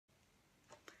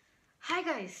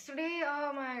Hi guys, today,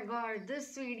 oh my god,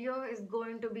 this video is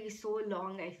going to be so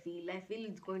long. I feel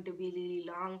it's going to be really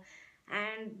long,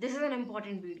 and this is an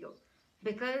important video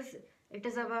because it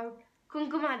is about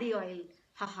kumkumadi oil.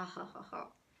 Ha ha ha ha ha.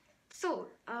 So,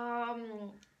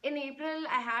 in April,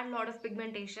 I had a lot of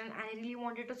pigmentation and I really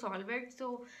wanted to solve it.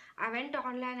 So, I went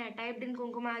online, I typed in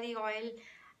kumkumadi oil,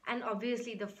 and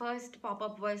obviously, the first pop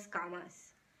up was Kamas.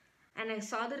 And I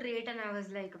saw the rate and I was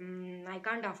like, I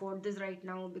can't afford this right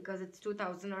now because it's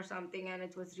 2000 or something, and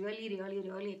it was really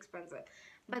expensive.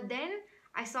 But then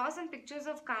I saw some pictures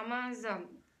of Kama's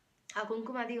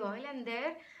Kumkumadi oil, and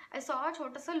there I saw a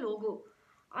chota sa logo.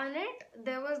 On it,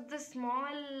 there was this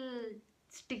small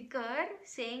sticker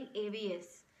saying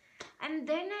AVS. And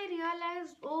then I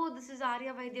realized, oh, this is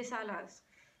Arya Vaidyasala's.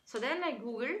 So then I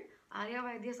googled Arya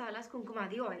Vaidyasala's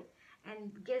Kumkumadi oil.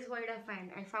 And guess what I found?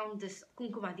 I found this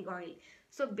Kumkumadi oil.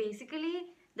 So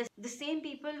basically, the same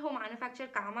people who manufacture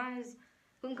Kama's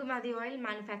Kumkumadi oil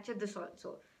manufacture this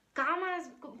also. Kama's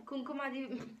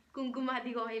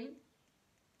Kumkumadi oil.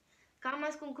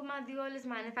 Kama's Kumkumadi oil is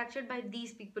manufactured by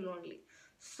these people only.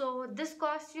 So this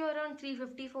costs you around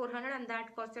 350, 400, and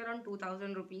that costs you around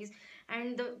 2000 rupees,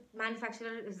 and the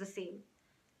manufacturer is the same.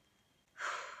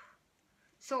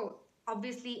 So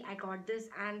obviously I got this,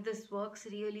 and this works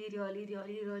really well.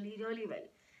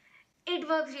 It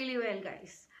works really well,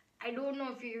 guys. I don't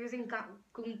know if you're using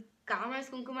Kama's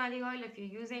Kumkumadi oil, if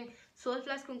you're using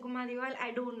Soulflux Kumkumadi oil,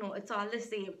 I don't know. It's all the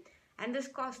same. And this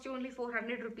costs you only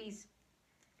 400 rupees.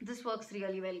 This works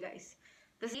really well, guys.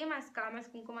 The same as Kama's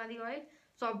Kumkumadi oil.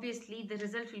 So obviously the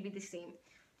result will be the same.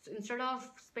 So instead of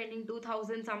spending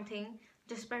 2000 something,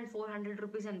 just spend 400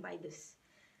 rupees and buy this.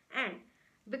 And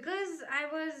because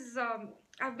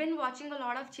I've been watching a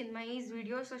lot of Chinmayi's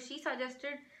videos, so she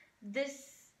suggested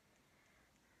this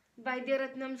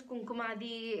Vaidyaratnam's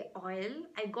Kumkumadi oil.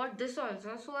 I got this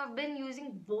also, so I've been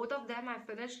using both of them. I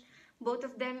finished both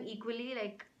of them equally,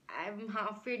 like I'm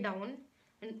halfway down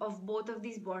of both of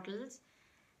these bottles,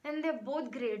 and they're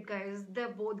both great, guys. They're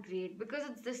both great because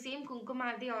it's the same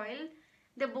Kumkumadi oil.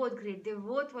 They're both great. They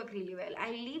both work really well.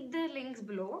 I'll leave the links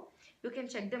below. You can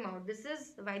check them out. This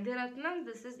is Vaidyaratnam.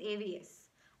 This is AVS,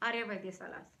 Arya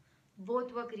Vaidyasalas.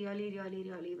 Both work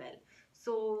really well.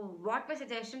 So what my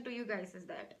suggestion to you guys is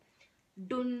that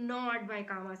do not buy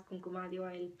Kama's Kumkumadi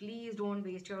oil. Please don't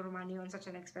waste your money on such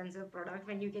an expensive product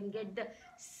when you can get the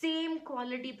same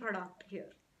quality product here.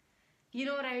 You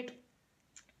know, right?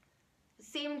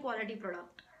 Same quality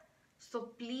product.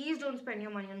 So please don't spend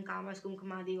your money on Kama's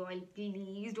Kumkumadi oil.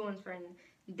 Please don't spend.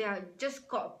 They are just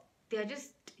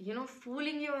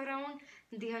fooling you around.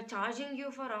 They are charging you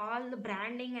for all the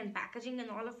branding and packaging and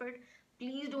all of it.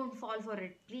 Please don't fall for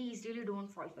it. Please really don't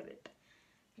fall for it.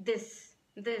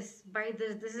 Buy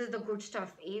this. This is the good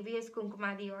stuff. AVS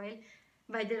Kumkumadi oil,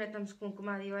 Vaidyaratnam's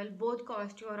Kumkumadi oil. Both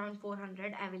cost you around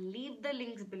 400. I will leave the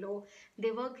links below.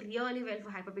 They work really well for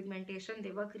hyperpigmentation.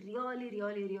 They work really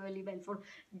well for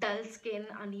dull skin,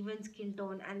 uneven skin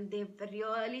tone, and they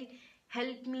really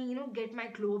help me, get my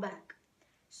glow back.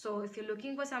 So if you're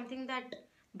looking for something that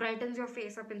brightens your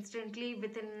face up instantly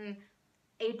within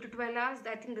 8 to 12 hours,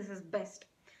 I think this is best.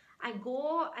 I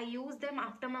use them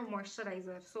after my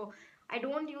moisturizer. So I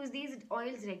don't use these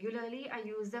oils regularly. I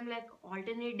use them like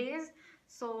alternate days.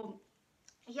 So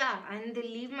yeah, and they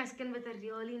leave my skin with a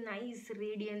really nice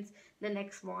radiance the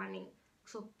next morning.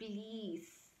 So please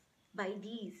buy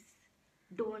these.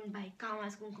 Don't buy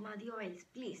Kama's Kumkumadi oils,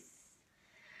 please.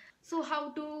 So how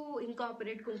to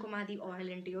incorporate Kumkumadi oil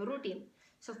into your routine?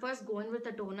 So first go in with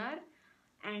a toner,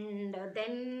 and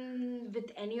then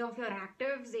with any of your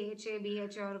actives, AHA,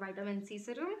 BHA or vitamin C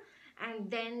serum,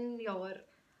 and then your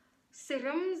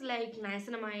serums like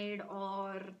niacinamide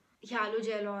or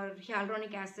hyalogel or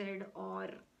hyaluronic acid or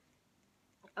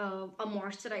a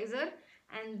moisturizer,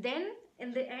 and then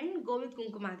in the end go with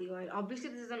Kumkumadi oil. Obviously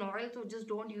this is an oil, so just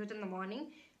don't use it in the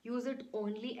morning. Use it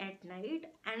only at night,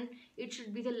 and it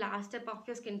should be the last step of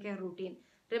your skincare routine.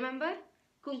 Remember,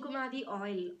 Kumkumadi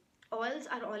oils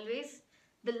are always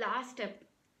the last step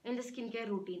in the skincare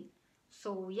routine.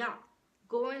 So yeah,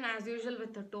 go in as usual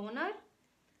with a toner,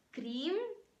 cream,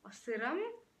 a serum,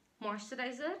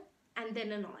 moisturizer, and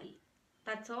then an oil.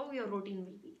 That's how your routine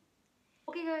will be.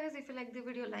 Okay guys, if you like the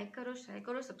video, like karo, share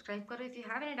karo, subscribe karo. If you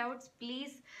have any doubts,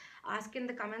 please ask in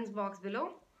the comments box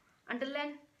below. Until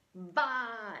then,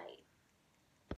 bye.